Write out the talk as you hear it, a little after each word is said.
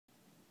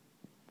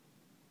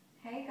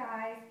Hey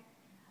guys,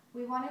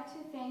 we wanted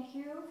to thank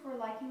you for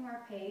liking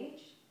our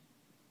page,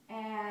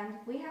 and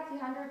we have the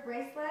 100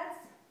 bracelets.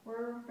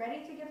 We're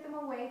ready to give them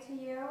away to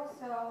you.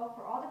 So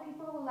for all the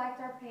people who liked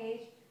our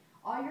page,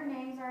 all your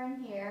names are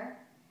in here,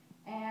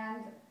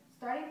 and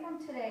starting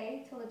from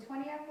today till the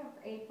 20th of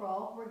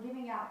April, we're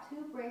giving out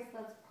 2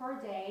 bracelets per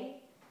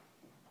day.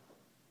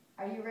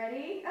 Are you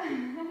ready?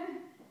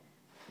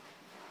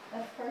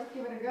 Let's first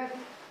give it a good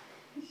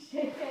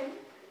shaking.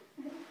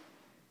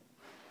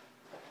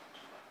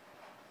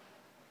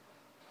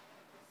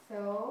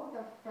 So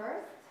the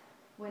first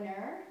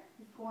winner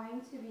is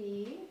going to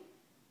be,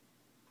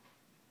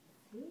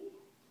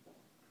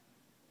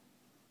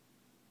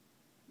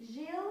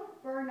 Gilles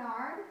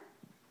Bernard.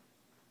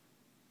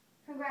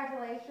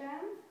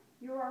 Congratulations,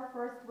 you're our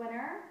first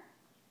winner.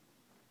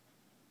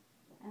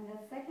 And the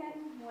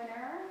second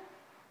winner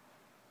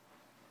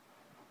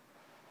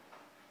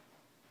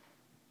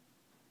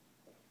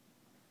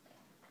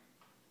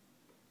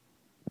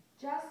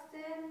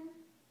Justin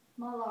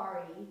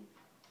Malari.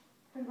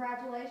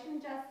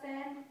 Congratulations,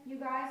 Justin. You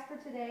guys, for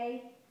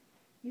today,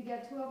 you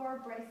get 2 of our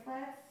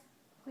bracelets.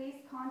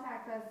 Please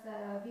contact us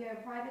via a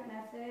private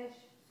message,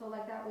 so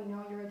like that we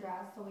know your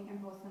address so we can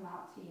post them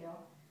out to you.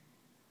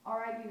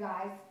 Alright, you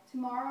guys,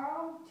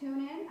 tomorrow tune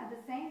in at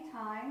the same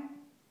time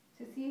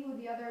to see who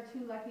the other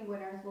 2 lucky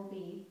winners will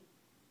be.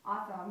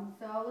 Awesome.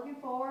 So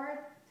looking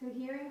forward to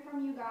hearing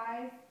from you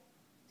guys,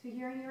 to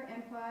hearing your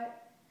input.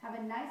 Have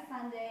a nice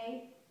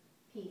Sunday.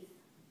 Peace.